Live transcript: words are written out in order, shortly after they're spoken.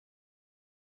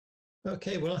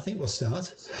Okay, well, I think we'll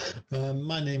start.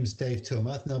 My name's Dave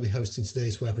Tilmath, and I'll be hosting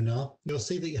today's webinar. You'll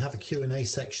see that you have a Q&A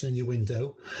section in your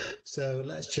window. So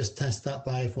let's just test that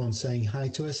by everyone saying hi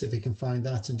to us, if you can find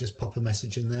that, and just pop a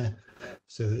message in there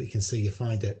so that we can see you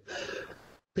find it.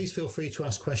 Please feel free to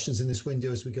ask questions in this window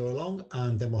as we go along,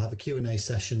 and then we'll have a Q&A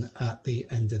session at the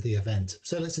end of the event.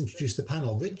 So let's introduce the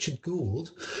panel. Richard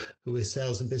Gould, who is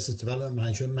Sales and Business Development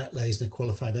Manager at MetLase and a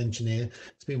qualified engineer,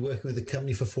 has been working with the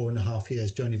company for 4.5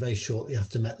 years, joining very shortly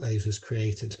after MetLase was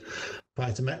created.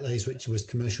 Prior to MetLase, Richard was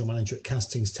Commercial Manager at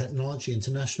Castings Technology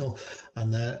International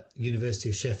and the University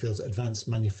of Sheffield's Advanced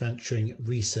Manufacturing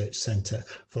Research Centre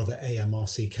for the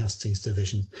AMRC Castings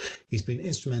Division. He's been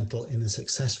instrumental in the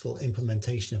successful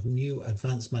implementation of new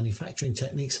advanced manufacturing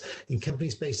techniques in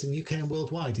companies based in the UK and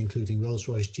worldwide, including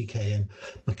Rolls-Royce, GKN,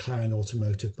 McLaren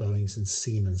Automotive, Boeing and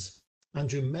Siemens.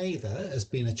 Andrew Mather has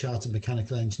been a chartered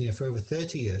mechanical engineer for over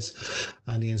 30 years,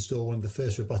 and he installed one of the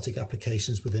first robotic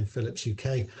applications within Philips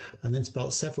UK, and then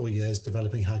spent several years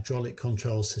developing hydraulic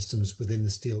control systems within the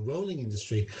steel rolling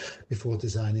industry before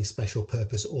designing special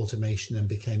purpose automation, and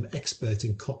became expert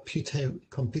in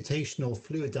computational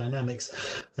fluid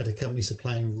dynamics at a company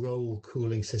supplying roll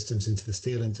cooling systems into the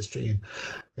steel industry.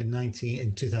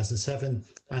 In 2007,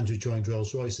 Andrew joined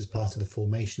Rolls-Royce as part of the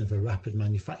formation of a rapid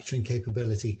manufacturing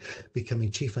capability,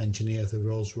 becoming chief engineer of the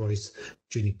Rolls-Royce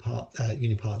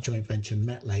Unipart joint venture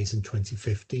MetLase in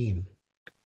 2015.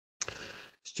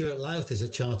 Stuart Louth is a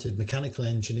chartered mechanical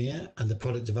engineer and the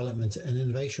product development and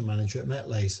innovation manager at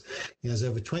MetLase. He has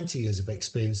over 20 years of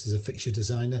experience as a fixture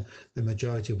designer, the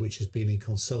majority of which has been in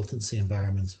consultancy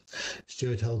environments.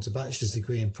 Stuart holds a bachelor's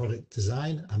degree in product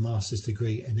design, a master's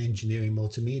degree in engineering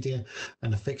multimedia,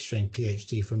 and a fixturing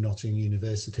PhD from Nottingham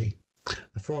University.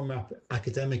 A former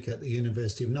academic at the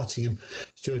University of Nottingham,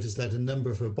 Stuart has led a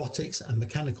number of robotics and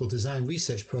mechanical design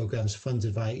research programs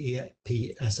funded by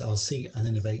EPSRC and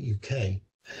Innovate UK.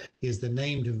 He is the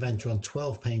named inventor on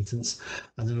 12 patents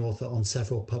and an author on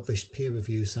several published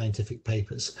peer-reviewed scientific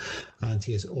papers, and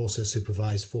he has also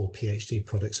supervised 4 PhD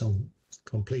projects on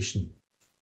completion.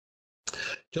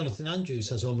 Jonathan Andrews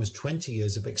has almost 20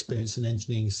 years of experience in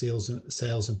engineering, sales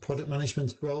and product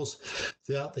management roles.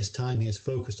 Throughout this time, he has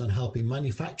focused on helping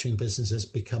manufacturing businesses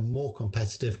become more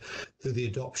competitive through the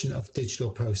adoption of digital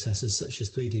processes such as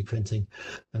 3D printing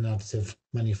and additive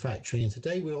manufacturing. And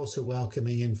today we're also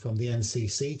welcoming in from the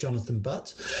NCC, Jonathan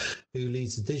Butt, who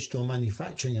leads the digital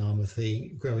manufacturing arm of the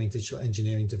growing digital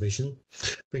engineering division,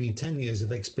 bringing 10 years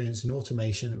of experience in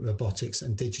automation, robotics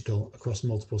and digital across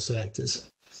multiple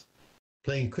sectors.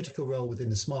 Playing a critical role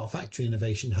within the Smart Factory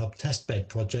Innovation Hub testbed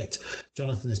project,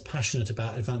 Jonathan is passionate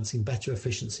about advancing better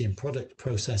efficiency in product,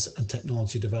 process and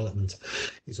technology development.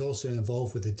 He's also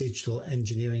involved with the Digital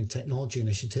Engineering Technology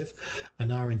Initiative,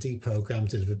 an R&D programme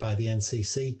delivered by the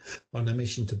NCC on a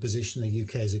mission to position the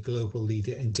UK as a global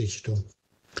leader in digital.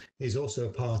 He's also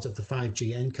a part of the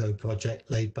 5G ENCODE project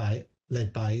led by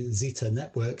Zeta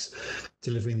Networks,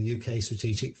 delivering the UK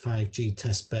strategic 5G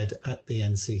testbed at the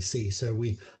NCC. So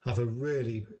we have a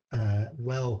really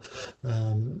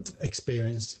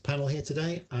experienced panel here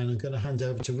today, and I'm going to hand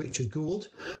over to Richard Gould,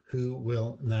 who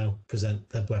will now present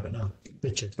the webinar.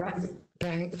 Richard.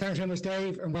 Thanks very much,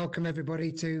 Dave, and welcome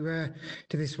everybody to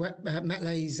this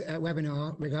MetLase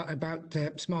webinar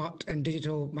about smart and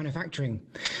digital manufacturing.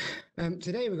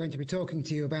 Today we're going to be talking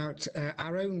to you about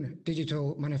our own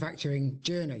digital manufacturing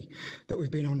journey that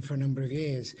we've been on for a number of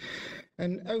years.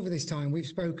 And over this time, we've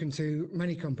spoken to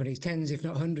many companies, tens if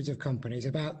not hundreds of companies,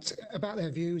 about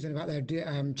their views and about their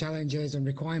challenges and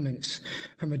requirements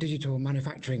from a digital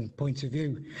manufacturing point of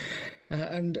view.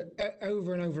 And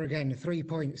over and over again, 3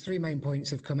 main points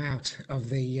have come out of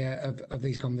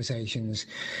these conversations.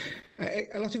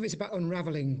 A lot of it's about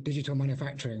unraveling digital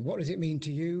manufacturing. What does it mean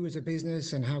to you as a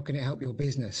business, and how can it help your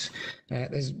business?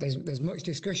 There's much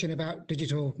discussion about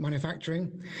digital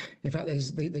manufacturing. In fact,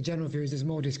 the general view is there's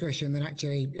more discussion than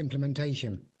actually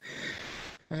implementation.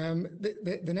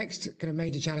 The next kind of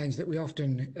major challenge that we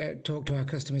often talk to our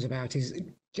customers about is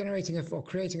generating or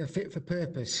creating a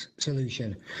fit-for-purpose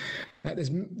solution.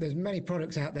 There's many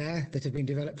products out there that have been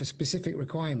developed for specific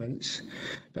requirements,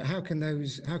 but how can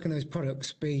those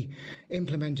products be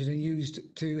implemented and used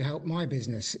to help my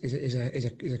business is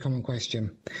a common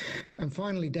question. And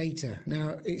finally, data.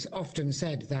 Now, it's often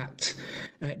said that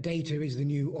data is the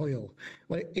new oil.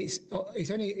 Well, it's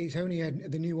only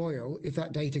the new oil if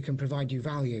that data can provide you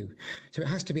value. So it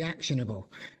has to be actionable,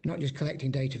 not just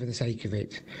collecting data for the sake of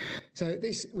it. So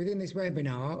within this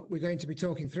webinar, we're going to be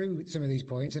talking through some of these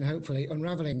points and hopefully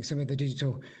unraveling some of the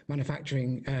digital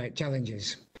manufacturing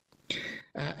challenges.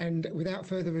 And without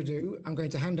further ado, I'm going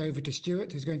to hand over to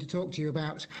Stuart, who's going to talk to you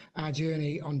about our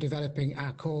journey on developing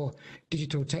our core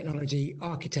digital technology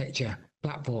architecture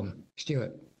platform.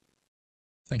 Stuart.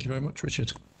 Thank you very much,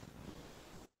 Richard.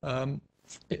 Right.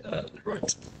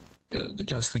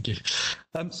 Guys, thank you.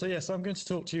 So yes, I'm going to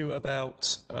talk to you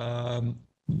about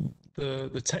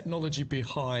the technology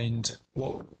behind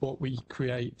what we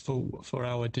create for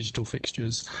our digital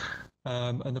fixtures,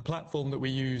 and the platform that we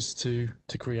use to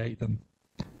create them.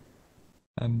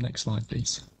 Next slide,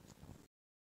 please.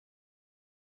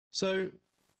 So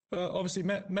obviously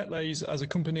MetLase as a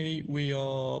company, we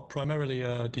are primarily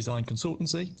a design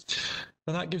consultancy,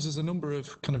 and that gives us a number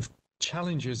of kind of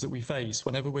challenges that we face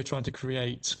whenever we're trying to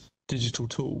create digital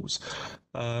tools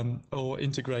or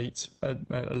integrate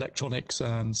electronics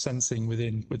and sensing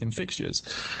within fixtures.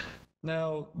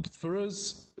 Now, for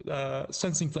us,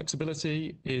 sensing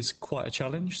flexibility is quite a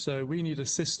challenge. So we need a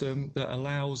system that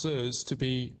allows us to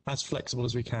be as flexible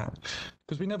as we can,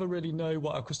 because we never really know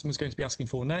what our customer is going to be asking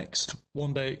for next.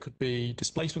 One day it could be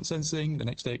displacement sensing, the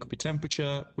next day it could be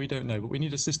temperature. We don't know, but we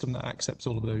need a system that accepts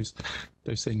all of those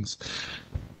things.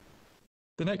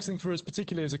 The next thing for us,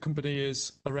 particularly as a company,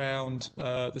 is around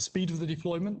the speed of the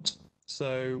deployment.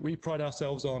 So we pride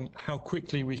ourselves on how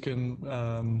quickly we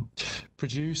can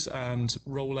produce and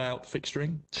roll out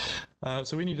fixturing.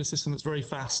 So we need a system that's very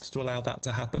fast to allow that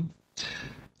to happen.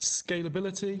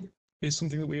 Scalability is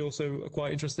something that we also are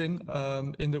quite interested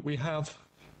in that we have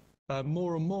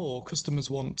more and more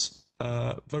customers want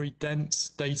very dense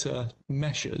data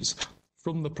meshes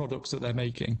from the products that they're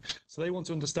making. So they want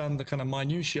to understand the kind of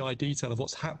minutiae detail of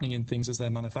what's happening in things as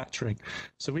they're manufacturing.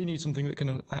 So we need something that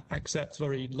can accept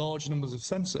very large numbers of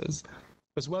sensors,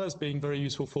 as well as being very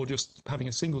useful for just having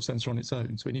a single sensor on its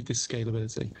own. So we need this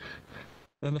scalability.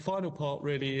 And the final part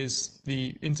really is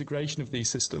the integration of these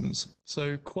systems.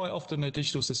 So quite often a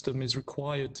digital system is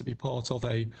required to be part of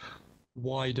a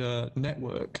wider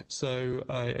network. So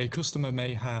a customer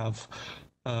may have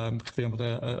for example,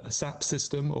 a SAP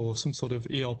system or some sort of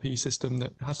ERP system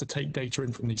that has to take data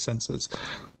in from these sensors.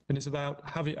 And it's about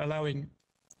allowing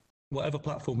whatever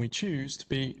platform we choose to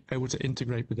be able to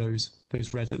integrate with those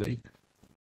readily.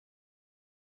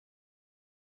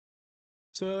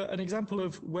 So an example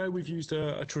of where we've used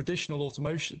a traditional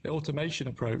automation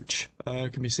approach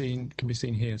can be seen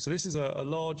here. So this is a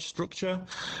large structure.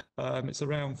 It's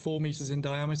around 4 meters in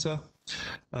diameter,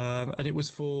 and it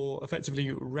was for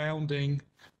effectively rounding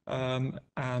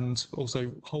and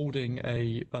also holding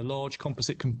a large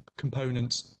composite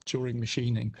component during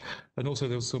machining. And also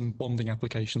there was some bonding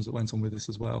applications that went on with this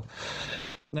as well.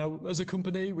 Now, as a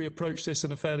company, we approached this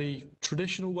in a fairly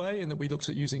traditional way in that we looked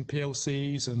at using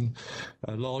PLCs and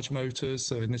large motors.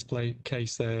 So in this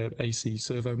case, they're AC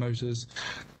servo motors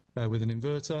with an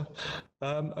inverter.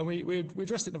 And we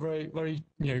addressed it in a very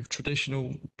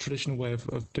traditional way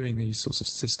of doing these sorts of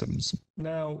systems.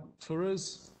 Now, for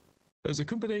us, as a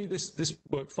company, this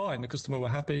worked fine. The customer were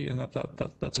happy, and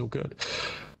that's all good.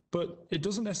 But it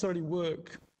doesn't necessarily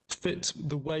fit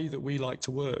the way that we like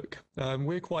to work.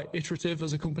 We're quite iterative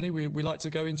as a company. We like to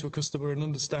go into a customer and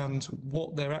understand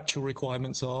what their actual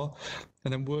requirements are,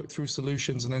 and then work through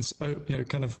solutions, and then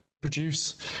kind of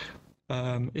produce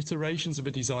iterations of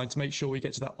a design to make sure we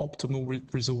get to that optimal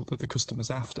result that the customer's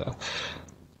after.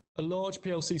 A large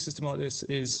PLC system like this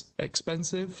is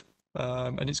expensive.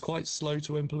 And it's quite slow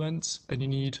to implement, and you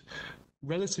need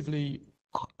relatively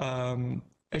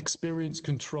experienced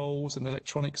controls and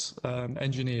electronics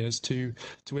engineers to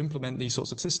implement these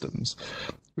sorts of systems,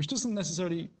 which doesn't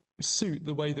necessarily suit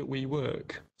the way that we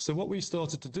work. So what we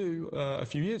started to do a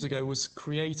few years ago was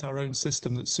create our own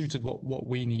system that suited what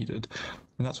we needed,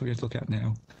 and that's what we're going to look at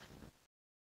now.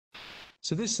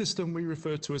 So this system we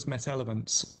refer to as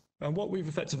MetElements, and what we've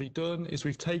effectively done is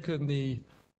we've taken the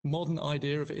modern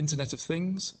idea of Internet of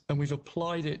Things, and we've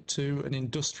applied it to an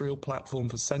industrial platform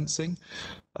for sensing,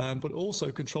 but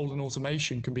also control and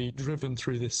automation can be driven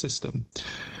through this system.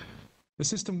 The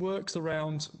system works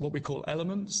around what we call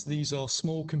elements. These are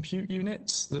small compute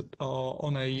units that are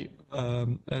on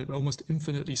an almost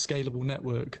infinitely scalable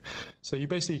network. So you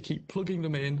basically keep plugging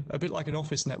them in, a bit like an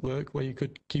office network, where you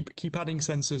could keep adding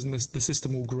sensors and the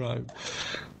system will grow.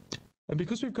 And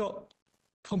because we've got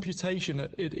computation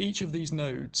at each of these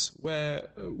nodes, where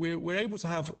we're able to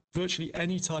have virtually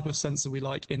any type of sensor we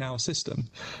like in our system.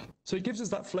 So it gives us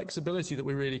that flexibility that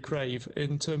we really crave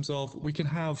in terms of we can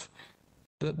have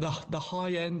the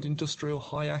high-end industrial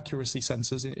high-accuracy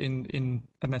sensors in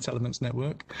a MetElements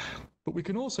network, but we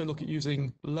can also look at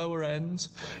using lower-end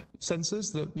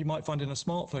sensors that you might find in a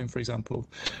smartphone, for example.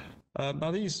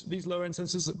 Now these lower-end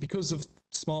sensors, because of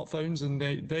smartphones, and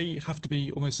they have to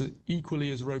be almost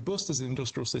equally as robust as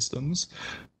industrial systems,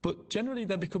 but generally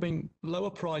they're becoming lower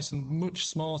price and much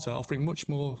smarter, offering much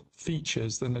more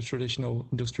features than the traditional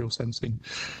industrial sensing.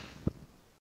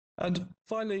 And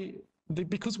finally,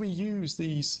 because we use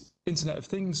these Internet of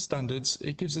Things standards,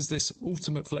 it gives us this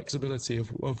ultimate flexibility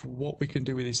of what we can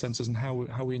do with these sensors and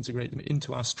how we integrate them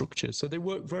into our structures. So they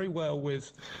work very well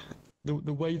with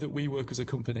the way that we work as a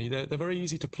company. They're very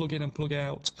easy to plug in and plug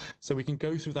out, so we can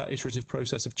go through that iterative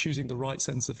process of choosing the right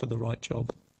sensor for the right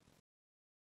job.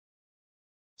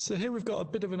 So here we've got a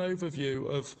bit of an overview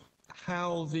of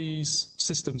how these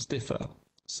systems differ.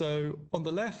 So on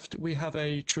the left, we have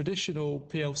a traditional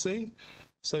PLC.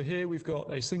 So here we've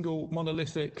got a single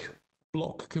monolithic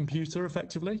block computer,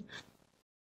 effectively,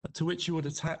 to which you would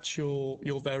attach your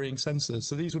varying sensors.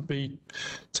 So these would be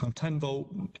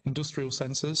 10-volt industrial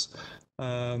sensors,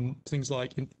 things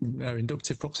like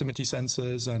inductive proximity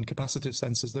sensors and capacitive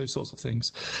sensors, those sorts of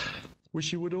things,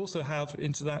 which you would also have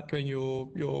into that going your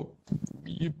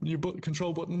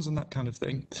control buttons and that kind of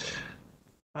thing.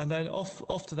 And then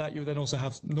off to that, you then also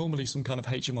have normally some kind of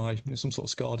HMI, some sort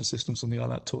of SCADA system, something like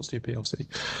that, talks to your PLC.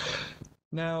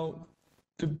 Now,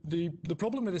 the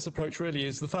problem with this approach really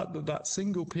is the fact that that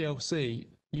single PLC,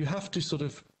 you have to sort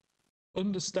of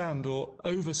understand or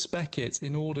overspec it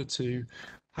in order to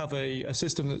have a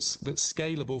system that's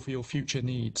scalable for your future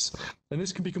needs. And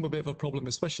this can become a bit of a problem,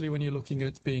 especially when you're looking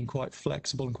at being quite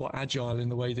flexible and quite agile in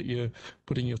the way that you're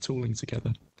putting your tooling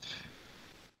together.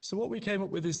 So what we came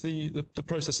up with is the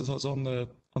process that's on the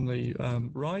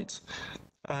right.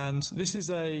 And this is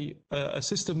a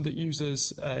system that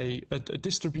uses a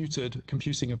distributed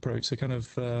computing approach, so kind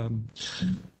of,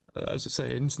 as I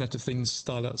say, Internet of Things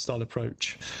style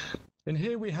approach. And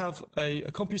here we have a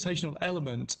computational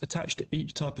element attached to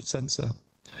each type of sensor.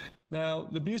 Now,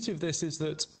 the beauty of this is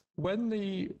that when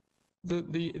the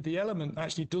element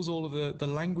actually does all of the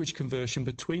language conversion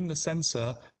between the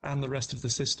sensor and the rest of the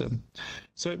system.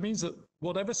 So it means that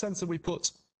whatever sensor we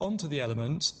put onto the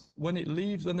element, when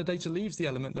the data leaves the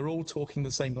element, they're all talking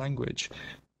the same language.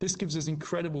 This gives us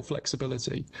incredible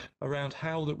flexibility around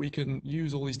how that we can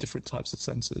use all these different types of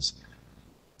sensors.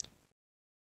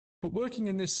 But working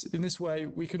in this way,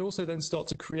 we can also then start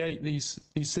to create these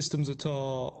systems that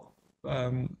are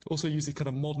also use these kind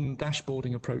of modern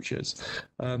dashboarding approaches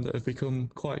that have become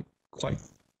quite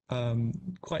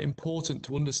important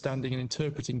to understanding and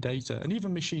interpreting data, and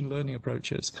even machine learning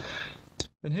approaches.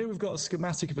 And here we've got a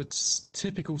schematic of a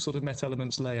typical sort of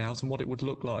MetElements layout and what it would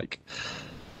look like.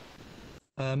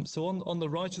 So on the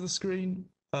right of the screen,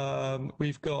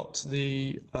 we've got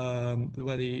the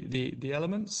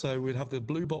elements. So we'd have the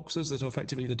blue boxes that are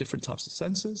effectively the different types of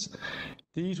sensors.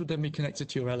 These would then be connected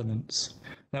to your elements.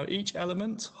 Now each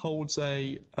element holds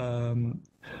a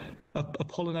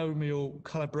polynomial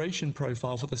calibration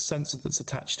profile for the sensor that's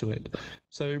attached to it.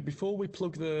 So before we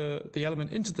plug the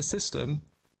element into the system,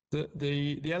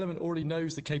 the element already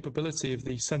knows the capability of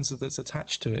the sensor that's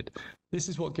attached to it. This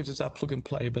is what gives us our plug and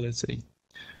play ability.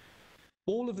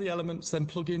 All of the elements then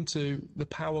plug into the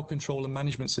power control and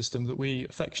management system that we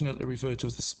affectionately refer to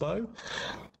as the SPO.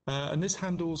 And this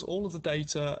handles all of the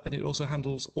data, and it also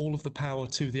handles all of the power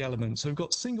to the element. So we've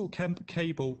got single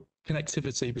cable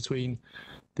connectivity between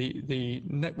the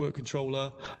network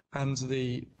controller and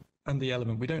the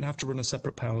element. We don't have to run a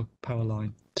separate power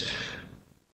line.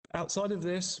 Outside of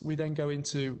this, we then go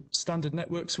into standard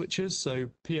network switches, so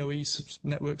PoE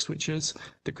network switches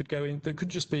that could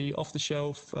just be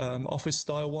off-the-shelf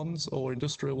office-style ones or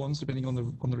industrial ones, depending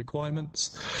on the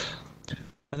requirements.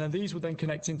 And then these would then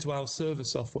connect into our server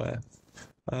software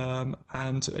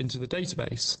and into the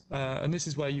database. And this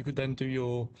is where you could then do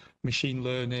your machine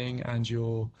learning and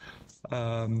your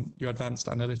advanced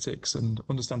analytics and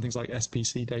understand things like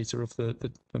SPC data of the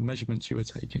measurements you were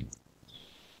taking.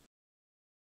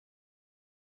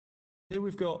 Here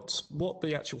we've got what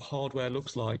the actual hardware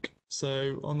looks like.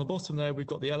 So on the bottom there, we've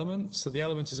got the element. So the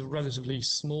element is a relatively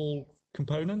small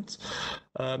component.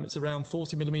 It's around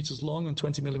 40 millimeters long and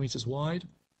 20 millimeters wide.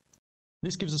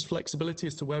 This gives us flexibility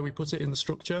as to where we put it in the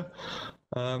structure,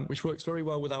 which works very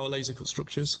well with our laser cut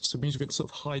structures. So it means we can sort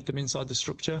of hide them inside the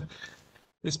structure.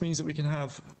 This means that we can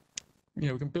have, we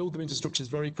can build them into structures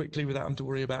very quickly without having to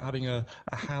worry about having a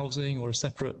housing or a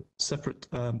separate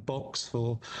box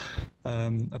for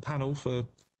a panel for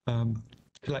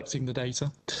collecting the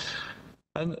data.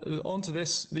 And onto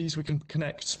these we can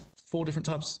connect four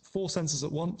sensors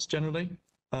at once generally,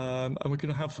 and we can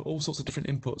have all sorts of different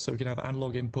inputs. So we can have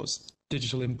analog inputs,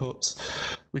 digital inputs.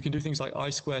 We can do things like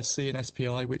I2C and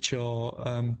SPI, which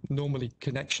are normally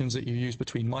connections that you use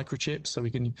between microchips. So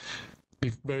we can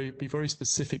be very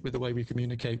specific with the way we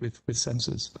communicate with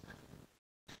sensors.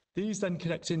 These then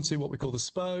connect into what we call the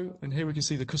SPO, and here we can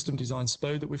see the custom designed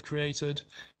SPO that we've created.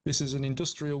 This is an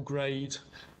industrial grade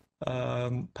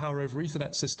power over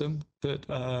Ethernet system that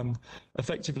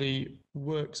effectively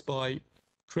works by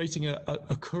creating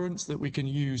a current that we can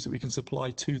use, that we can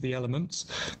supply to the elements.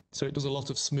 So it does a lot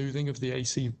of smoothing of the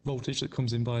AC voltage that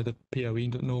comes in by the PoE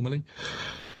normally.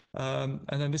 And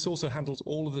then this also handles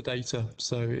all of the data.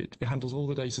 So it handles all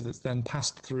the data that's then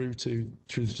passed through to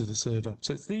the server.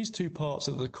 So it's these two parts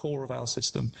that are the core of our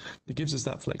system that gives us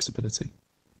that flexibility.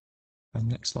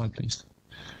 Next slide, please.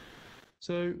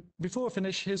 So before I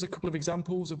finish, here's a couple of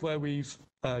examples of where we've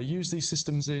used these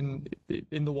systems in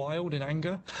the wild, in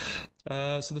anger.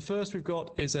 So the first we've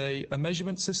got is a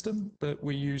measurement system that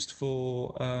we used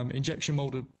for injection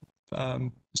molded,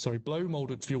 blow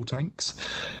molded fuel tanks.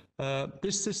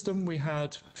 This system, we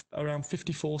had around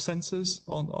 54 sensors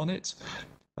on it,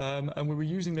 and we were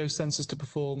using those sensors to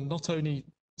perform not only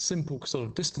simple sort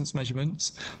of distance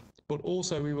measurements, but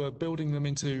also we were building them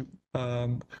into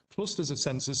clusters of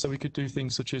sensors, so we could do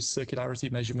things such as circularity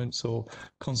measurements or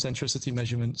concentricity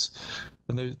measurements,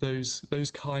 and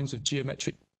those kinds of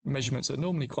geometric measurements are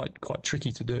normally quite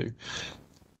tricky to do.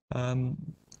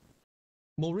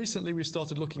 More recently, we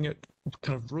started looking at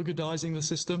kind of ruggedizing the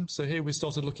system. So here we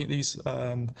started looking at these,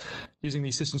 using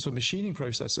these systems for machining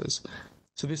processes.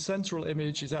 So this central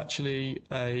image is actually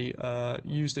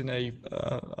used in a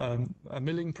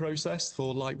milling process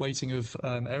for lightweighting of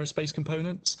aerospace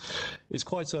components. It's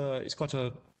quite an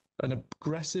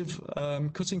aggressive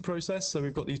cutting process. So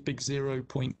we've got these big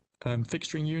 0-point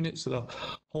fixturing units that are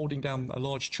holding down a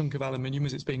large chunk of aluminium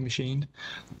as it's being machined.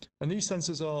 And these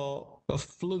sensors are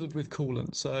flooded with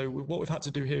coolant. So what we've had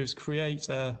to do here is create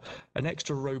an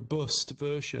extra robust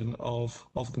version of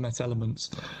the Met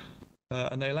elements.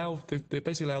 And they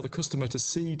basically allow the customer to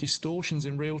see distortions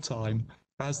in real time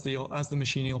as the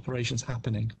machining operation's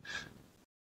happening.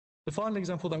 The final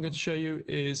example that I'm going to show you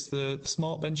is the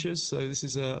smart benches. So this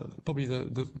is probably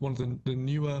one of the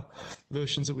newer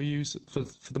versions that we use for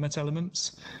the Met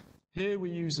elements. Here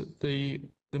we use the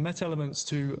Met elements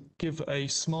to give a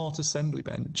smart assembly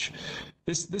bench.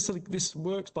 This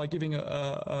works by giving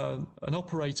an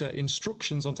operator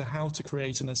instructions onto how to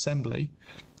create an assembly.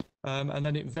 And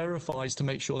then it verifies to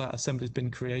make sure that assembly has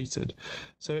been created.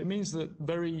 So it means that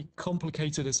very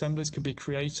complicated assemblies can be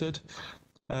created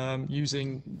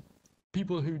using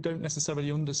people who don't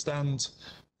necessarily understand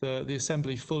the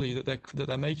assembly fully that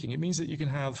they're making. It means that you can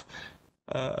have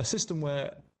a system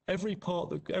where every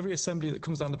assembly that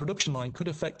comes down the production line could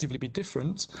effectively be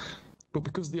different, but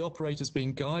because the operator's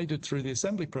being guided through the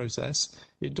assembly process,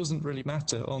 it doesn't really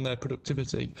matter on their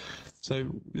productivity. So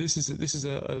this is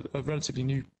a relatively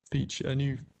new feature, a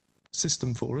new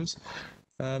system for us,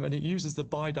 and it uses the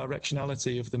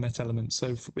bidirectionality of the Met elements.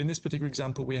 So in this particular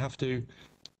example, we have to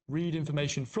read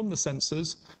information from the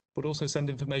sensors, but also send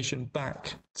information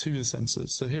back to the sensors.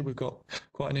 So here we've got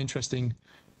quite an interesting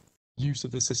use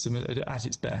of the system at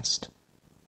its best.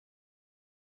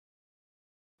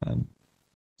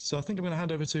 So I think I'm going to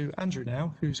hand over to Andrew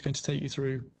now, who's going to take you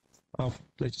through our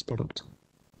latest product.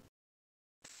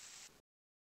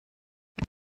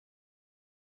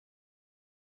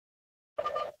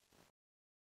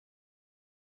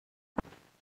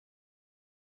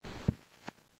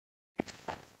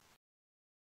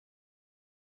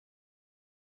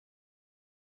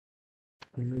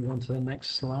 We move on to the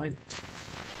next slide.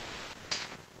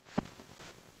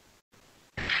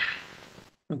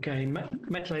 Okay,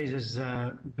 MetLase has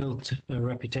built a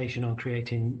reputation on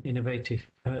creating innovative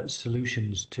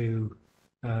solutions to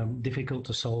difficult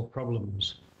to solve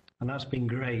problems, and that's been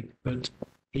great, but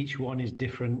each one is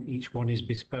different, each one is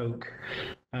bespoke,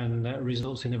 and that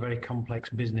results in a very complex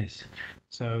business.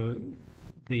 So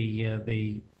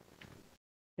the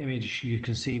image you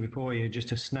can see before you,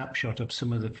 just a snapshot of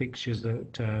some of the fixtures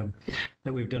that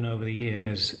we've done over the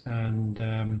years, and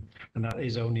that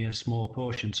is only a small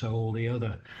portion. So all the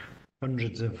other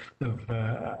hundreds of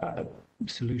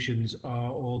solutions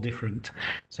are all different.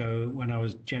 So when I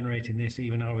was generating this,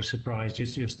 even I was surprised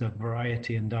just the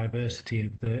variety and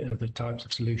diversity of the types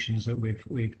of solutions that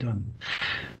we've done.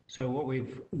 So what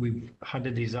we've had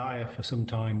a desire for some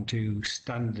time to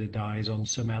standardize on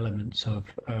some elements of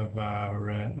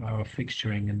our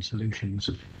fixturing and solutions.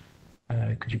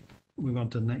 Could you move on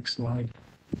to the next slide?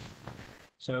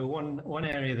 So one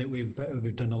area that we've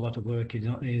done a lot of work is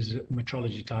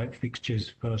metrology type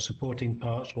fixtures for supporting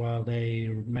parts while they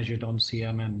are measured on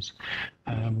CMMs.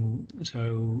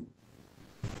 So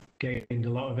gained a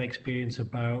lot of experience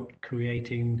about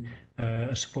creating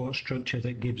a support structure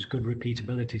that gives good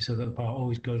repeatability, so that the part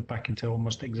always goes back into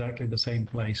almost exactly the same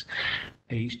place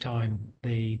each time.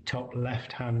 The top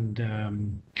left-hand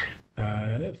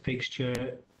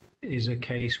fixture is a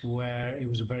case where it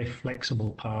was a very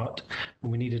flexible part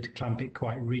and we needed to clamp it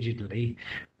quite rigidly,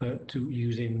 but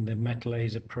using the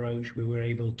MetLase approach, we were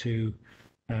able to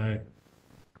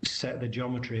set the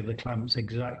geometry of the clamps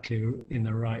exactly in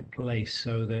the right place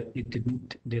so that it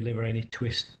didn't deliver any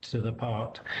twist to the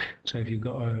part. So if you've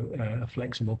got a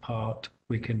flexible part,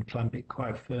 we can clamp it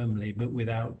quite firmly, but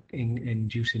without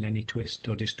inducing any twist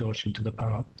or distortion to the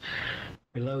part.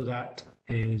 Below that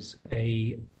is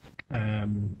a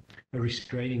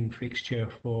restraining fixture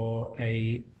for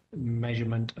a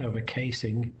measurement of a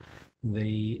casing.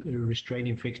 The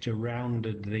restraining fixture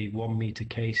rounded the 1 meter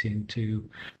casing to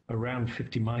around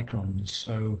 50 microns,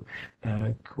 so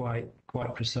quite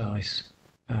precise.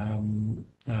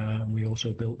 We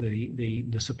also built the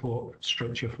support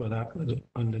structure for that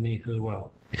underneath as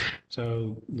well.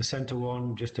 So the center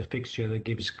one, just a fixture that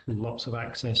gives lots of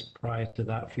access. Prior to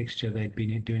that fixture, they'd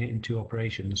been doing it in 2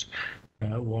 operations,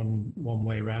 one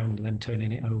way round and then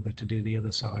turning it over to do the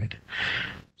other side.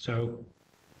 So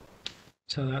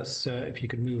that's, if you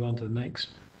could move on to the next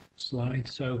slide.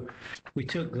 So we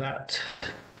took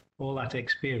all that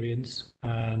experience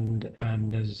and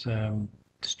as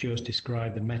Stuart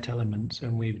described, the Met elements,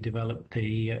 and we've developed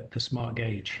the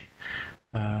SmartGauge.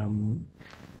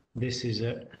 This is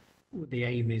the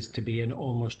aim is to be an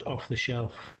almost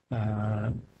off-the-shelf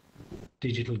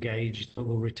digital gauge that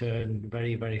will return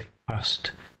very, very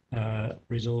fast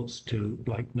results to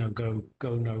like no-go,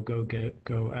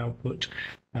 go output,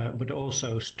 but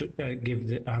also give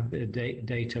the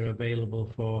data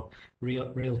available for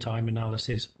real-time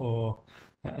analysis or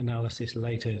analysis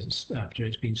later after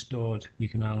it's been stored. You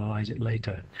can analyze it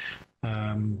later,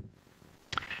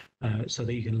 so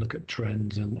that you can look at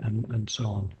trends and so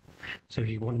on. So if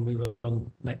you want to move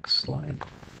on, next slide.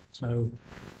 So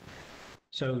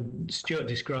Stuart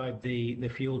described the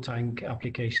fuel tank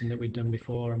application that we've done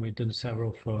before, and we've done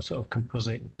several for sort of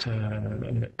composite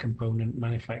component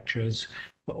manufacturers,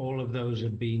 but all of those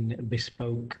have been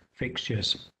bespoke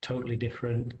fixtures, totally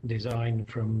different design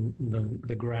from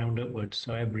the ground upwards,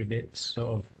 so every bit's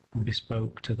sort of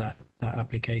bespoke to that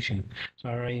application. So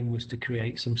our aim was to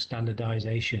create some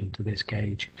standardization to this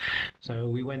gauge. So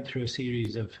we went through a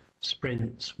series of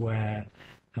sprints where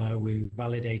we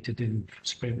validated in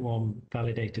sprint 1,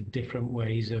 validated different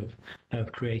ways of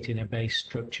creating a base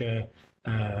structure,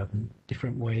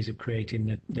 different ways of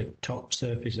creating the top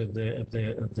surface of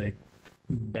the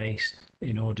base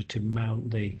in order to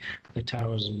mount the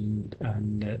towers and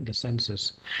the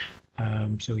sensors.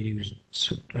 So we used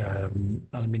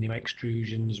aluminium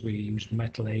extrusions, we used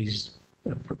MetLase,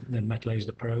 the MetLase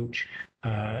approach,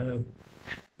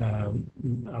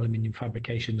 aluminium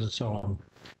fabrications and so on.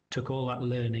 Took all that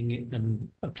learning and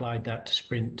applied that to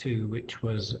Sprint 2, which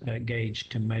was a gauge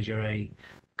to measure a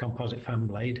composite fan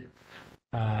blade.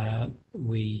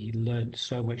 We learned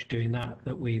so much doing that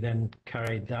we then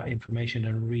carried that information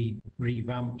and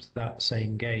revamped that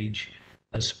same gauge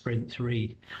as Sprint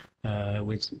 3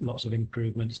 with lots of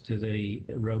improvements to the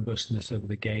robustness of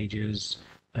the gauges,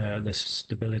 the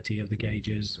stability of the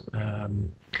gauges,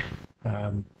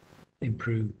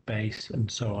 improved base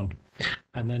and so on.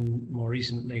 And then more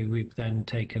recently, we've then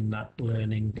taken that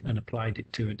learning and applied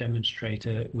it to a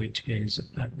demonstrator, which is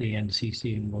at the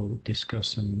NCC, and we'll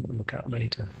discuss and look at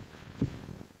later.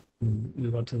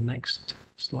 Move on to the next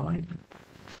slide.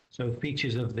 So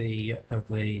features of the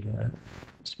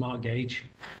SmartGauge.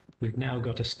 We've now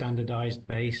got a standardized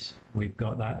base. We've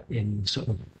got that in sort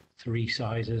of 3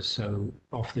 sizes. So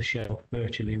off the shelf,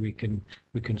 virtually, we can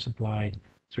supply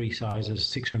 3 sizes: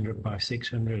 600 by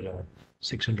 600, or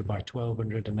 600 by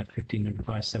 1200, and a 1500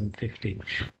 by 750.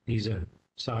 These are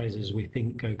sizes we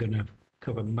think are going to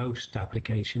cover most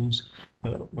applications,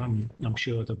 but I'm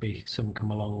sure there'll be some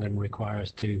come along and require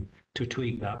us to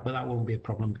tweak that, but that won't be a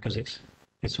problem because it's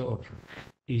sort of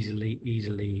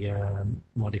easily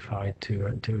modified to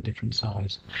a different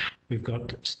size. We've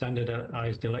got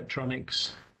standardized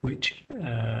electronics, which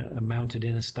are mounted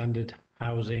in a standard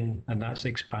housing, and that's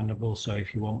expandable. So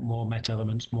if you want more Met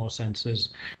elements, more sensors,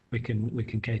 we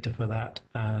can cater for that,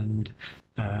 and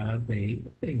the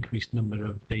increased number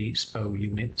of the SPO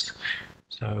units.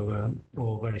 So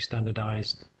all very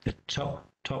standardized. The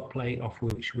top plate off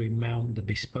which we mount the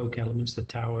bespoke elements, the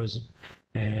towers,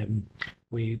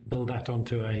 we build that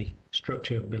onto a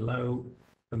structure below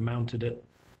and mounted it.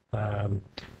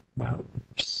 about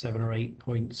 7 or 8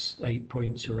 points, 8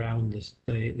 points around this,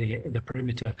 the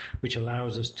perimeter, which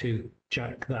allows us to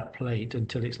jack that plate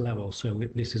until it's level. So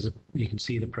this is you can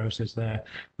see the process there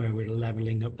where we're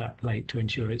leveling up that plate to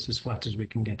ensure it's as flat as we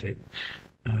can get it.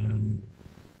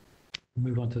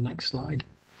 Move on to the next slide.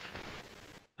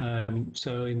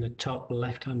 So in the top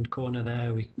left-hand corner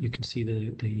there, you can see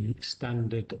the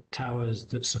standard towers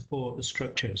that support the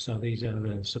structure. So these are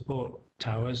the support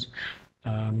towers.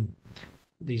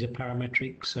 These are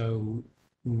parametric, so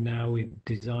now we've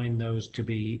designed those to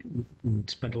be,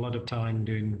 spent a lot of time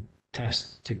doing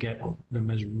tests to get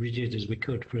them as rigid as we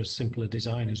could for as simple a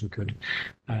design as we could.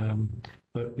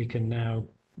 But we can now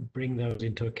bring those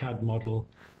into a CAD model,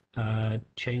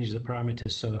 change the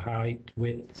parameters, so height,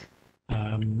 width,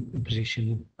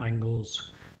 position,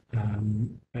 angles,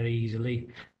 very easily.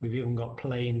 We've even got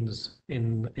planes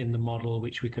in the model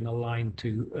which we can align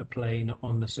to a plane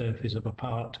on the surface of a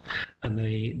part, and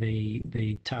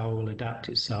the tower will adapt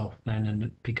itself then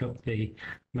and pick up the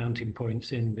mounting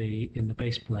points in the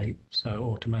base plate, so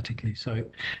automatically. So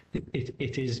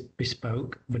it is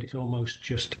bespoke, but it's almost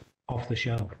just off the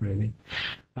shelf, really.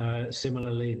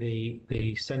 Similarly,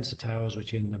 the sensor towers,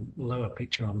 which are in the lower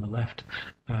picture on the left,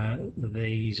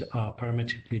 these are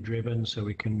parametrically driven, so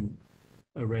we can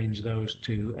arrange those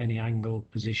to any angle,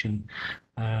 position,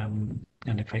 and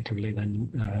effectively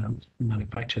then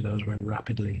manufacture those very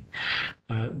rapidly.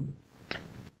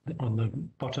 On the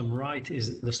bottom right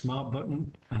is the smart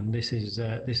button, and this is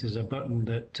a button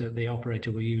that the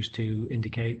operator will use to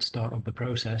indicate start of the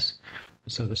process.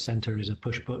 So the center is a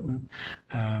push button,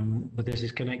 but this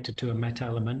is connected to a Met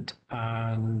element,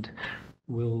 and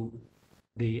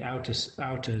the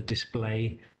outer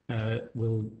display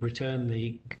will return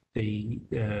the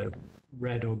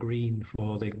red or green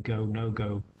for the go no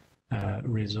go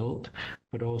result,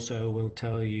 but also will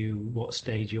tell you what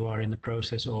stage you are in the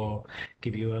process, or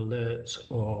give you alerts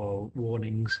or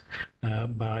warnings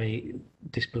by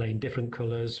displaying different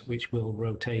colors, which will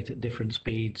rotate at different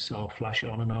speeds or flash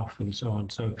on and off and so on.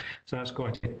 So that's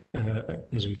quite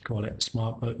as we call it, a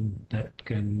smart button that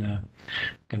can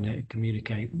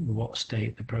communicate what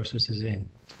state the process is in.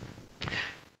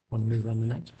 Want to move on to the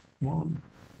next one.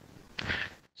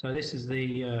 So this is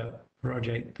the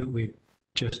project that we've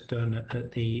just done at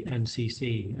the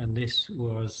NCC, and this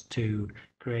was to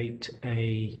create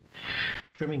a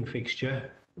trimming fixture,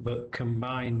 but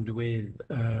combined with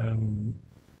an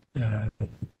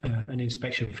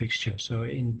inspection fixture, so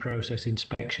in-process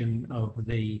inspection of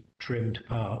the trimmed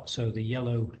part. So the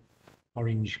yellow,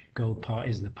 orange, gold part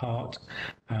is the part,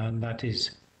 and that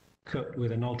is cut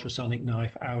with an ultrasonic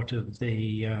knife out of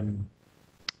the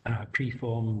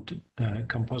preformed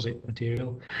composite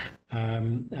material,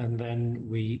 and then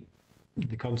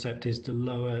the concept is to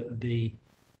lower the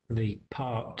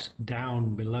part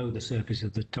down below the surface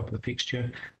of the top of the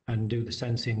fixture and do the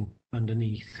sensing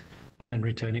underneath and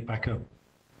return it back up.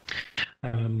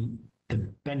 The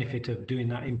benefit of doing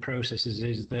that in processes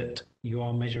is that you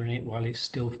are measuring it while it's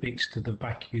still fixed to the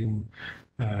vacuum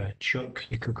chuck,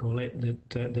 you could call it,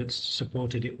 that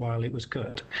supported it while it was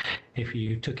cut. If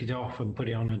you took it off and put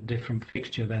it on a different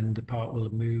fixture, then the part will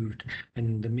have moved,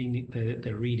 and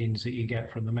the readings that you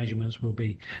get from the measurements will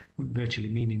be virtually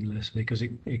meaningless, because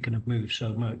it can have moved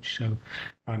so much. So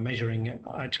by measuring it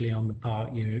actually on the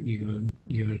part, you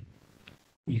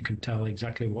can tell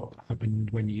exactly what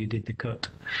happened when you did the cut.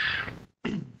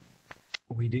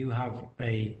 We do have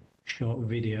a short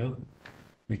video,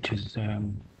 which is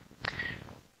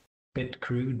bit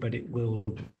crude, but it will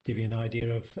give you an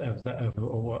idea of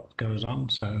what goes on.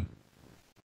 So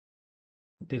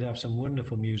it did have some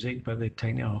wonderful music, but they've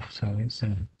taken it off. So it's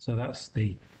so that's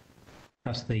the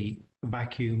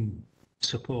vacuum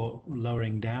support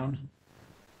lowering down.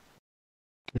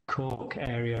 The cork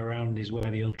area around is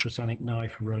where the ultrasonic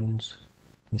knife runs.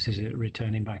 This is it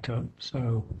returning back up.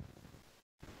 So,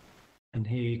 and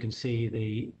here you can see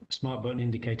the smart button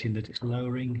indicating that it's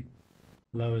lowering.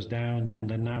 Lowers down, and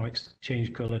then now it's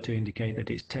changed color to indicate that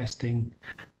it's testing.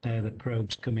 There the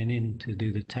probes coming in to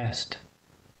do the test,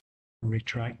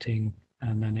 retracting,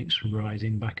 and then it's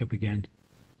rising back up again.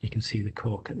 You can see the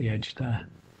cork at the edge there.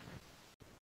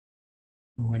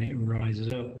 When it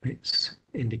rises up, it's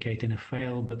indicating a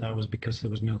fail, but that was because there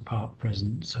was no part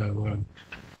present. So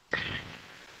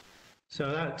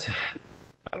that,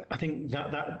 I think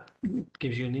that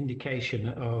gives you an indication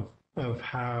of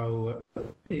how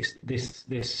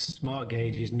this smart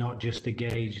gauge is not just a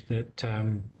gauge that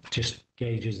just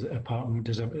gauges a part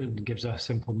and gives a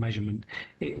simple measurement.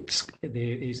 It's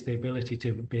the ability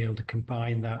to be able to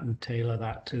combine that and tailor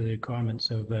that to the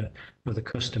requirements of the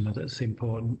customer that's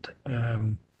important.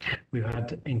 We've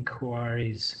had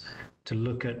inquiries to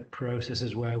look at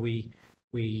processes where we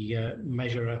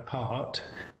measure a part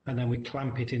and then we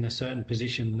clamp it in a certain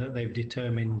position that they've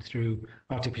determined through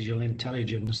artificial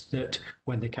intelligence, that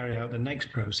when they carry out the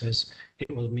next process, it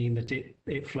will mean that it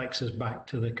flexes back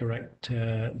to the correct,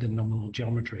 the nominal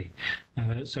geometry.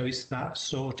 So it's that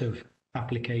sort of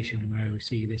application where we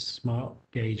see this smart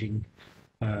gauging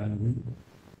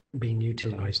being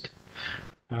utilized.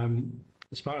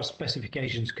 As far as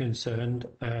specifications concerned,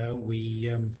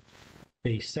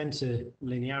 the sensor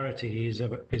linearity is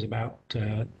about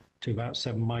to about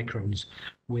 7 microns.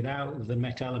 Without the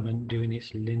Met element doing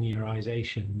its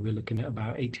linearization, we're looking at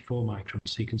about 84 microns.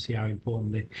 So you can see how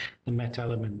important the Met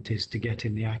element is to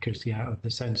getting the accuracy out of the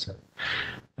sensor.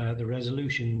 The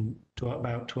resolution to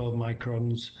about 12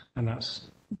 microns, and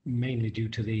that's mainly due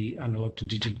to the analog to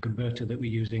digital converter that we're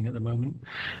using at the moment.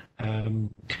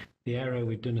 The error,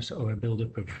 we've done a sort of a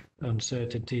build-up of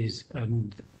uncertainties,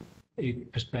 and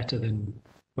it was better than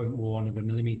 0.1 of a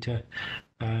millimeter.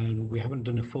 And we haven't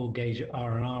done a full gauge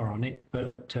R&R on it,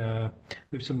 but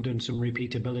we've done some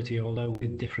repeatability, although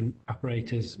with different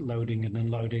operators loading and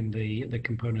unloading the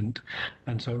component.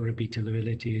 And so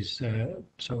repeatability is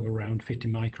sort of around 50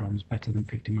 microns, better than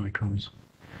 50 microns.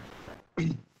 If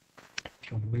you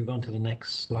want to move on to the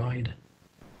next slide.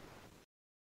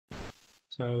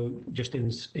 So just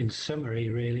in summary,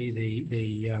 really,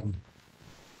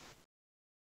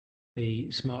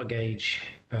 the smart gauge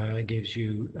gives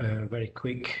you a very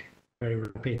quick, very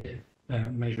rapid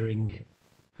measuring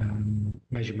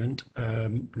measurement,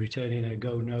 returning a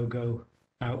go, no-go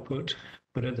output,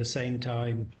 but at the same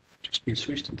time, just be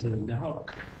switched into the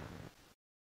dark.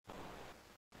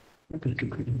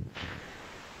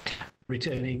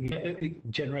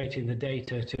 Generating the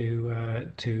data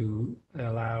to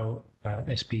allow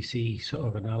SPC sort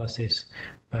of analysis,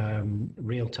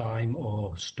 real time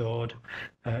or stored.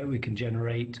 We can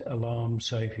generate alarms.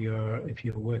 So if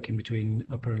you're working between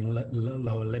upper and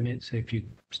lower limits, if you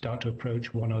start to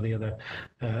approach one or the other,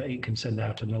 it can send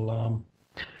out an alarm.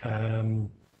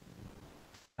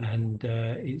 And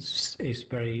it's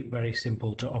very, very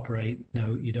simple to operate.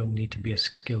 No, you don't need to be a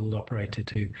skilled operator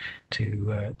to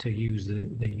use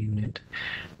the unit.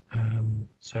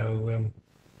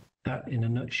 That, in a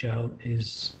nutshell,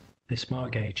 is the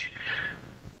smart gauge.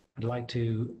 I'd like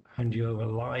to hand you over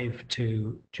live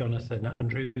to Jonathan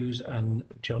Andrews and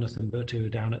Jonathan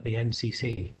Bertu down at the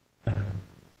NCC.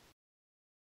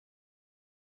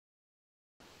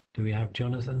 Do we have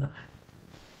Jonathan?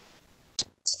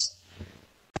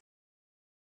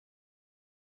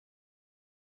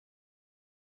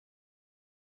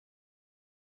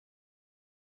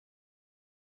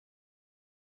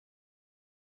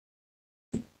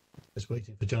 Just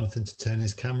waiting for Jonathan to turn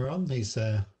his camera on. His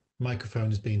microphone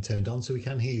is being turned on, so we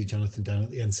can hear you, Jonathan, down at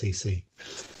the NCC.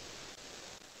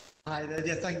 Hi there.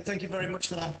 Yeah, thank you very much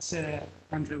for that,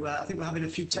 Andrew. I think we're having a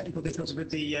few technical difficulties with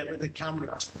the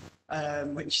camera,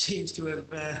 which seems to have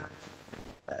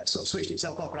sort of switched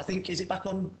itself off. But I think, is it back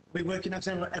on? We're working now. Does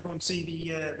everyone see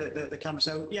the camera?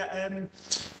 So yeah.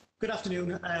 Good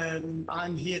afternoon.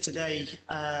 I'm here today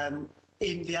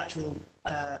in the actual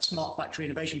Smart Factory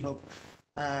Innovation Hub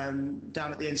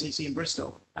down at the NCC in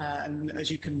Bristol, and as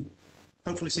you can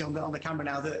hopefully see on the camera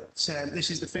now, that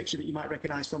this is the fixture that you might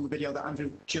recognise from the video that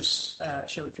Andrew just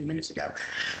showed a few minutes ago.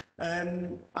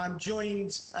 I'm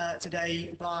joined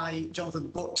today by Jonathan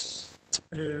Butt,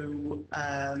 who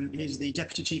is the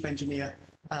Deputy Chief Engineer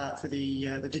for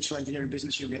the Digital Engineering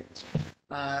Business Unit.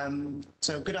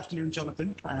 So good afternoon,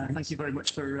 Jonathan. Thank you very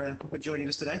much for joining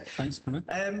us today. Thanks, Connor.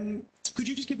 Could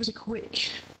you just give us a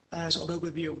quick sort of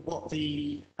overview of what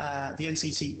the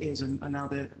NCC is and how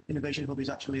the Innovation Hub is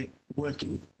actually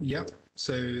working? Yep.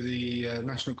 So the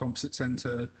National Composites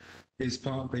Centre is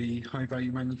part of the High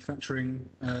Value Manufacturing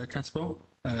catapult,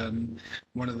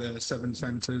 one of the 7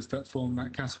 centres that form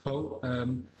that catapult.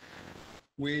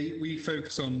 We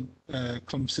focus on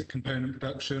composite component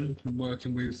production and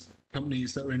working with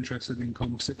companies that are interested in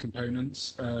composite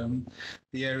components.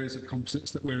 The areas of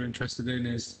composites that we're interested in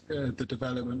is the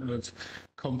development of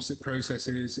composite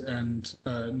processes and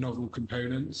novel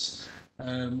components,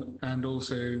 and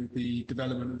also the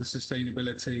development of the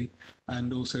sustainability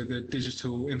and also the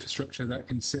digital infrastructure that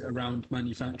can sit around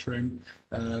manufacturing,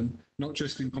 not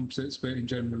just in composites but in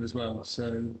general as well.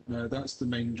 So that's the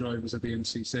main drivers of the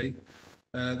NCC.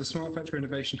 The Smart Factory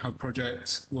Innovation Hub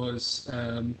project was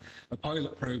a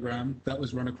pilot program that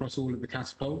was run across all of the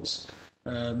catapults,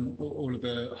 all of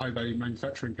the high-value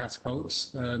manufacturing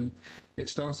catapults. It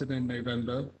started in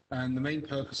November, and the main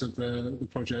purpose of the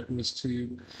project was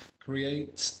to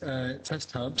create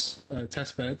test hubs,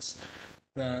 test beds,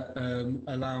 that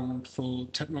allowed for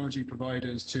technology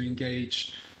providers to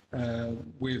engage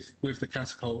with the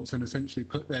catapults and essentially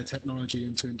put their technology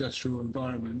into industrial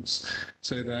environments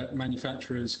so that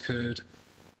manufacturers could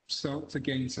start to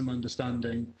gain some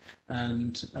understanding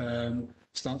and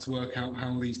start to work out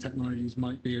how these technologies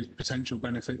might be a potential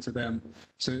benefit to them.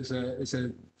 So it's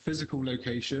a physical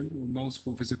location, or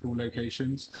multiple physical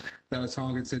locations, that are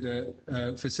targeted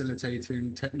at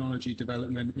facilitating technology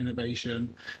development,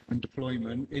 innovation and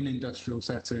deployment in industrial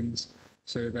settings,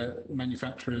 so that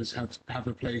manufacturers have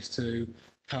a place to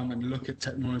come and look at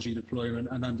technology deployment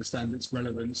and understand its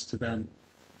relevance to them.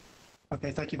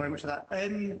 Okay, thank you very much for that.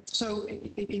 So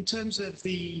in terms of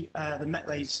the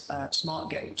MetLase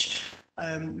SmartGauge,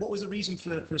 what was the reason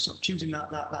for sort of choosing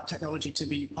that technology to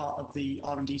be part of the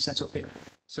R&D setup here?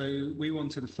 So we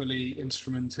wanted a fully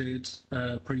instrumented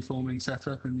preforming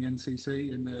setup in the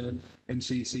NCC, in the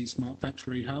NCC Smart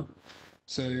Factory Hub.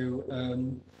 So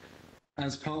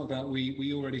as part of that,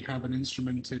 we already have an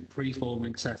instrumented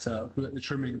preforming setup, but the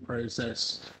trimming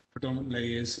process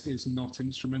predominantly is not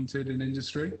instrumented in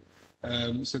industry.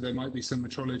 So there might be some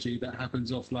metrology that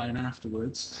happens offline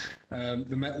afterwards. The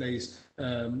MetLase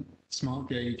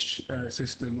SmartGauge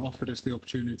system offered us the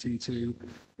opportunity to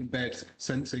embed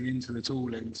sensing into the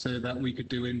tooling so that we could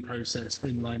do in-process,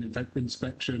 inline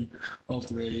inspection of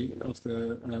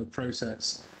the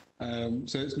process.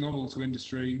 So it's novel to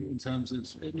industry in terms of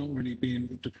it not really being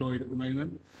deployed at the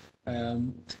moment.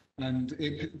 And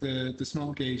the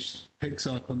SmartGauge picks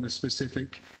up on the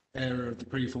specific area of the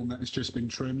preform that has just been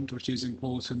trimmed, which is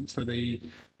important for the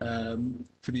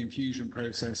infusion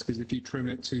process, because if you trim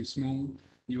it too small,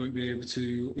 you won't be able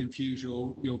to infuse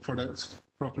your product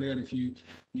properly, and if you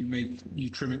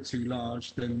trim it too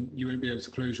large, then you won't be able to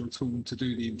close your tool to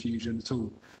do the infusion at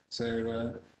all.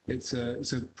 So it's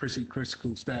a pretty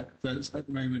critical step that at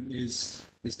the moment is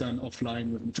done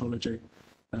offline with metrology.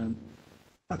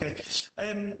 Okay,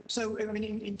 so I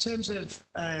mean, in terms of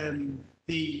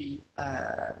the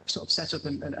sort of setup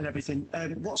and everything,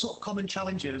 what sort of common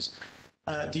challenges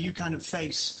do you kind of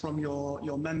face from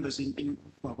your members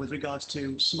with regards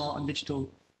to smart and digital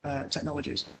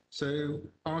technologies? So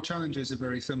our challenges are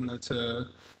very similar to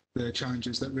the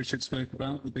challenges that Richard spoke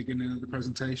about at the beginning of the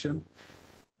presentation.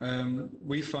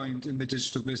 We find in the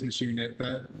digital business unit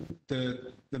that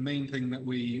the main thing that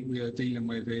we are dealing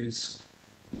with is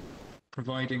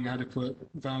providing adequate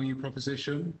value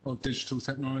proposition of digital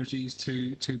technologies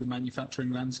to the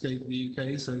manufacturing landscape of the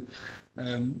UK. So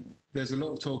there's a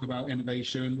lot of talk about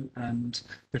innovation and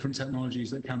different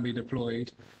technologies that can be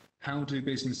deployed. How do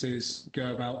businesses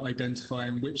go about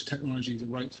identifying which technologies are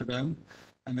right for them?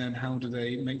 And then how do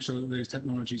they make sure that those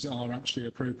technologies are actually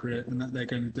appropriate and that they're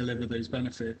going to deliver those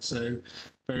benefits? So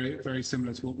very, very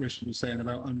similar to what Richard was saying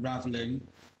about unraveling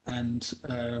and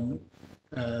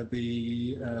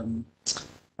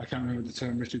I can't remember the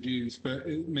term Richard used, but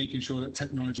making sure that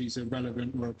technologies are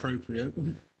relevant or appropriate.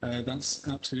 That's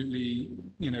absolutely,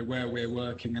 where we're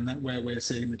working and where we're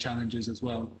seeing the challenges as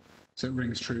well. So it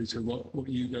rings true to what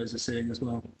you guys are seeing as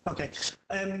well. Okay,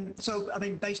 so I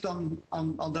mean, based on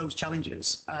those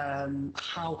challenges,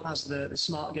 how has the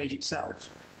SmartGauge itself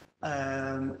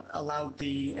allowed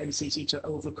the NCC to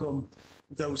overcome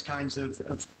those kinds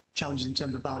of challenges in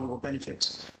terms of value or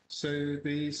benefits? So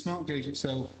the SmartGauge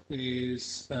itself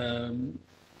is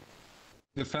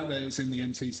the fact that it's in the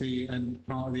NCC and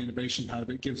part of the Innovation Hub.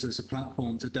 It gives us a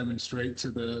platform to demonstrate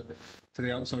to the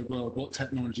outside world what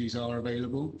technologies are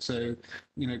available. So,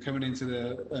 coming into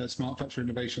the Smart Factory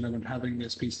Innovation Hub and having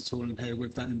this piece of tooling here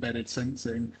with that embedded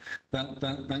sensing,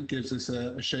 that gives us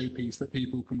a showpiece that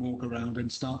people can walk around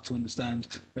and start to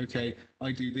understand, okay,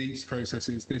 I do these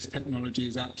processes, this technology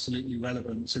is absolutely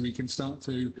relevant. So we can start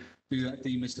to do that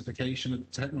demystification of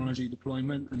technology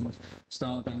deployment and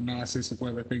start that analysis of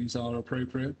whether things are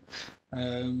appropriate.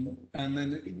 And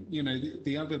then,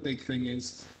 the other big thing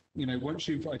is, once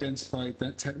you've identified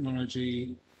that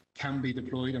technology can be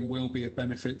deployed and will be a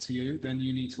benefit to you, then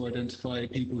you need to identify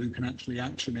people who can actually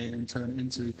action it and turn it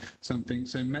into something.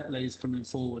 So MetLase coming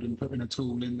forward and putting a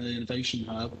tool in the Innovation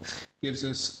Hub gives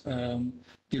us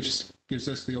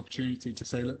the opportunity to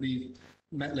say, look, the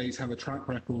MetLase have a track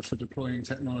record for deploying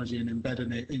technology and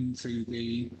embedding it into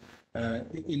the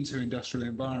into industrial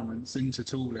environments, into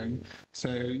tooling. So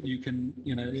you can,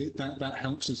 that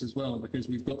helps us as well, because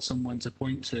we've got someone to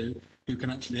point to who can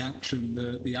actually action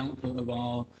the output of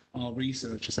our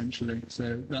research, essentially.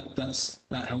 So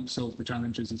that helps solve the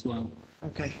challenges as well.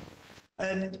 Okay.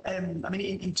 And I mean,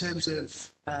 in terms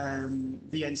of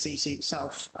the NCC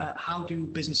itself, how do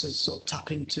businesses sort of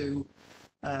tap into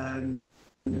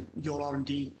your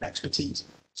R&D expertise?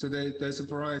 So there's a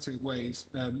variety of ways.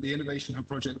 The Innovation Hub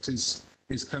project is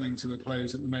coming to a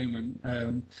close at the moment,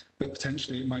 but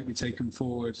potentially it might be taken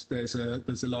forward. There's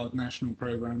a large national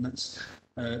program that's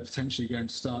potentially going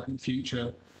to start in the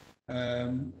future.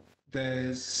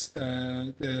 There's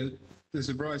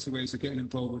a variety of ways of getting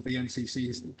involved with the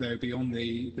NCCs, though, beyond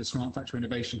the Smart Factory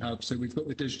Innovation Hub. So we've got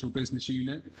the digital business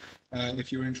unit.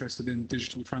 If you're interested in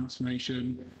digital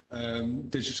transformation,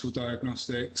 digital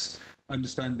diagnostics,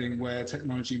 understanding where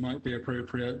technology might be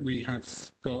appropriate, we have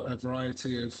got a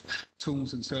variety of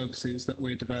tools and services that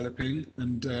we're developing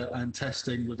and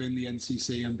testing within the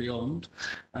NCC and beyond.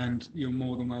 And you're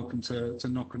more than welcome to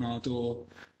knock on our door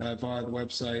via the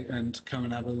website and come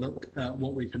and have a look at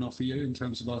what we can offer you in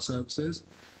terms of our services.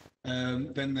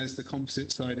 Then there's the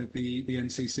composite side of the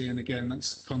NCC, and again,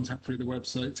 that's contact through the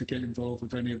website to get involved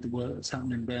with any of the work that's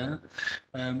happening there.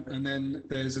 And then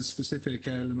there's a specific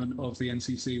element of the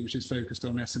NCC which is focused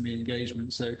on SME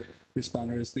engagement. So this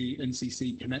banner is the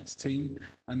NCC Connect team,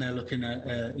 and they're looking at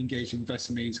engaging with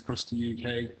SMEs across the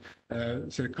UK,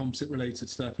 so composite related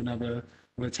stuff and other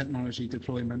technology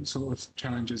deployment sort of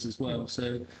challenges as well.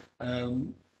 So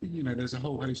there's a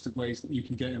whole host of ways that you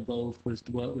can get involved with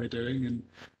the work we're doing,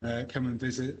 and come and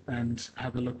visit and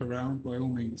have a look around by all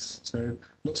means. So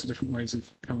lots of different ways of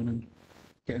coming and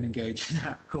getting engaged.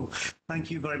 Yeah, cool.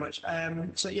 Thank you very much.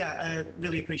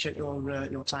 Really appreciate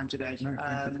your time today.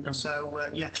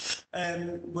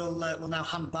 We'll now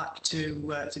hand back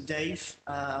to Dave.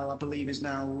 I believe is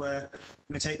now going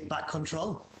to take back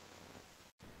control.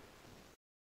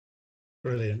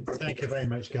 Brilliant. Thank you very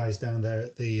much, guys, down there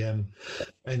at the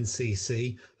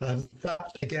NCC.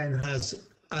 That, again, has,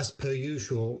 as per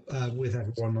usual, with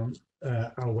everyone on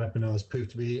our webinars, proved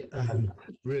to be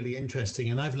really interesting.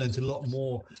 And I've learned a lot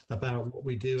more about what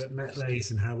we do at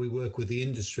MetLase and how we work with the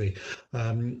industry.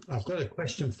 I've got a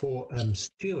question for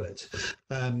Stuart.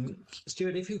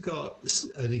 Stuart, if you've got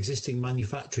an existing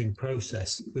manufacturing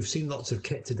process, we've seen lots of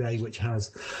kit today which has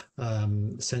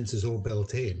sensors all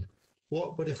built in.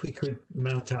 What if we could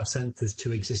mount our sensors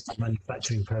to existing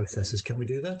manufacturing processes? Can we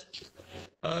do that?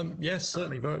 Yes,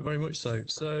 certainly, very, very much so.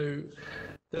 So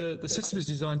the system is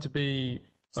designed to be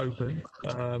open.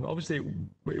 Obviously,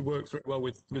 it works very well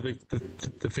with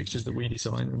the fixtures that we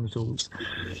design and the tools.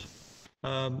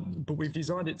 But we've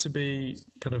designed it to be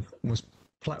kind of almost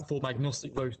platform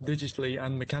agnostic, both digitally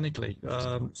and mechanically.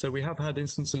 So we have had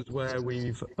instances where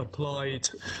we've applied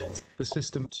the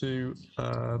system to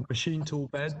machine tool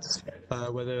beds,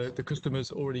 where the customer's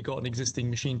already got an existing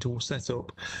machine tool set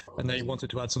up and they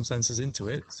wanted to add some sensors into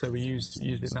it. So we used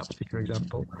it in that particular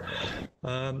example.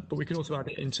 But we can also add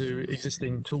it into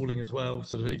existing tooling as well,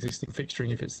 sort of existing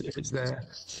fixturing if it's there.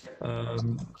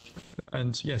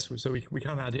 And yes, so we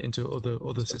can add it into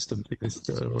other systems because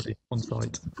they're already on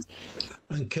site.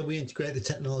 And can we integrate the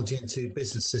technology into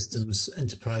business systems,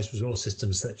 enterprise resource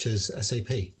systems such as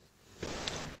SAP?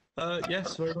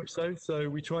 Yes, very much so. So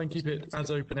we try and keep it as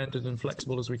open-ended and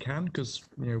flexible as we can because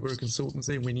we're a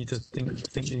consultancy and we need to think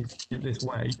this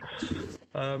way.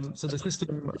 So the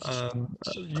system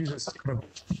uses kind of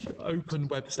open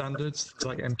web standards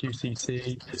like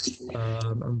MQTT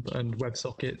and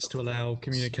WebSockets to allow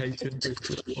communication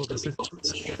with other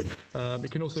systems.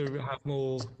 It can also have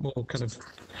more kind of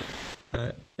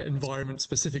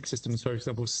environment-specific systems. For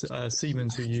example,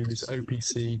 Siemens, who use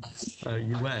OPC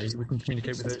UA, we can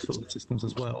communicate with those sort of systems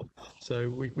as well. So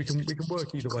we can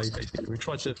work either way. Basically, we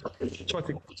try to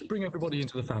bring everybody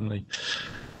into the family.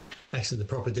 Excellent, the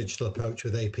proper digital approach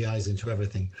with APIs into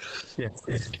everything.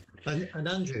 Yes. And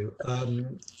Andrew,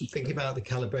 thinking about the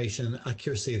calibration and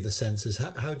accuracy of the sensors,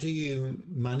 how do you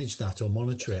manage that or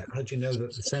monitor it? How do you know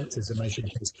that the sensors are measuring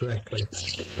things correctly?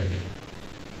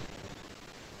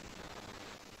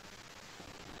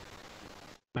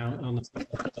 On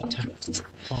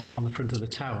the front of the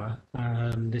tower,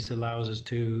 this allows us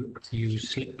to use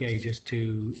slip gauges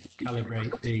to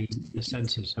calibrate the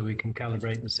sensors, so we can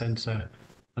calibrate the sensor,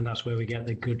 and that's where we get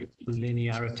the good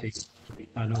linearity,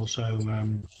 and also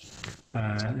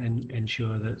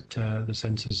ensure that the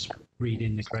sensors read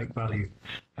in the correct value.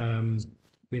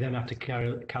 We then have to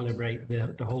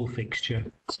calibrate the whole fixture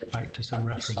back to some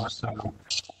reference. So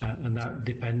and that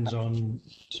depends on,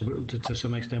 to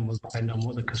some extent, will depend on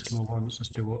what the customer wants as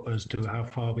to how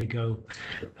far we go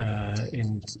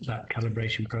in that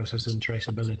calibration process and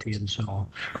traceability and so on.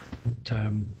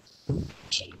 But,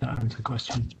 that answers the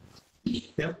question.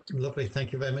 Yep, lovely.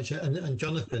 Thank you very much. And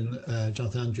Jonathan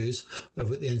Andrews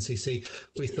over at the NCC,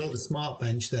 we saw the Smart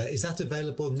Bench there. Is that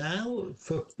available now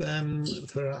for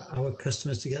our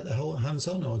customers to get their hands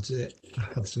on, or does it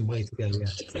have some way to go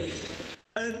yet?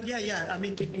 Yeah. I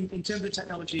mean, in terms of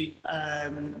technology,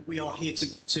 we are here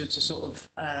to sort of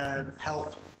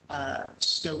help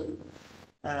scope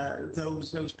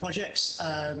those projects.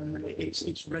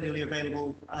 It's readily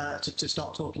available to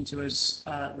start talking to us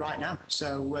right now.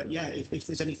 So yeah, if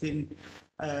there's anything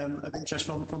of interest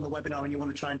from the webinar and you want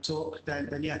to try and talk,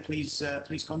 then yeah, please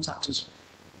contact us.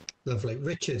 Lovely.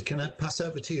 Richard, can I pass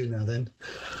over to you now then?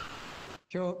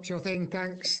 Sure thing.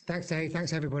 Thanks, Dave.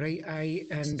 Thanks, everybody.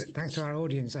 And thanks to our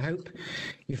audience. I hope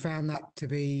you found that to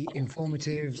be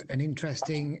informative and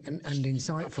interesting and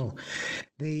insightful.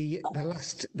 The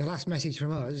last message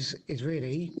from us is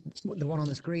really the one on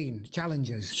the screen: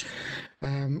 challenges.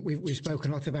 We've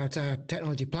spoken a lot about our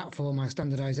technology platform, our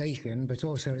standardization, but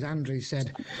also, as Andrew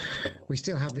said, we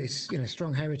still have this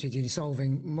strong heritage in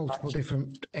solving multiple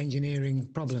different engineering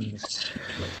problems.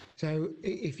 So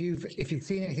if you've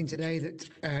seen anything today that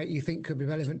you think could be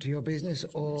relevant to your business,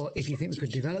 or if you think we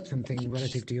could develop something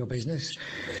relative to your business,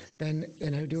 then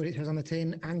do what it says on the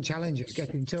tin and challenge it.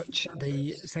 Get in touch.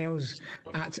 The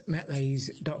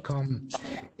sales@metlase.com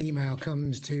email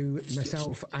comes to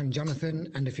myself and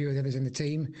Jonathan and a few of the others in the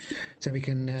team, so we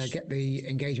can get the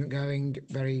engagement going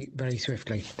very, very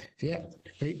swiftly. So yeah,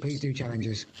 please do challenge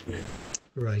us.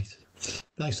 Great.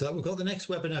 Thanks for that. We've got the next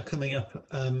webinar coming up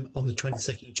on the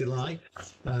 22nd of July.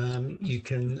 You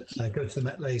can go to the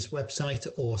MetLase website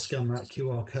or scan that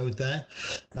QR code there.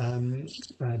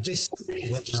 This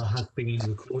webinar has been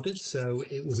recorded, so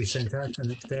it will be sent out the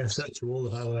next day or so to all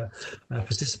of our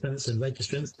participants and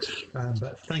registrants.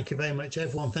 But thank you very much,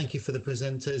 everyone. Thank you for the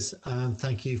presenters, and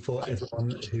thank you for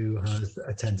everyone who has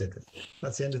attended.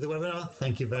 That's the end of the webinar.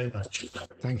 Thank you very much.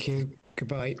 Thank you.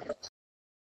 Goodbye.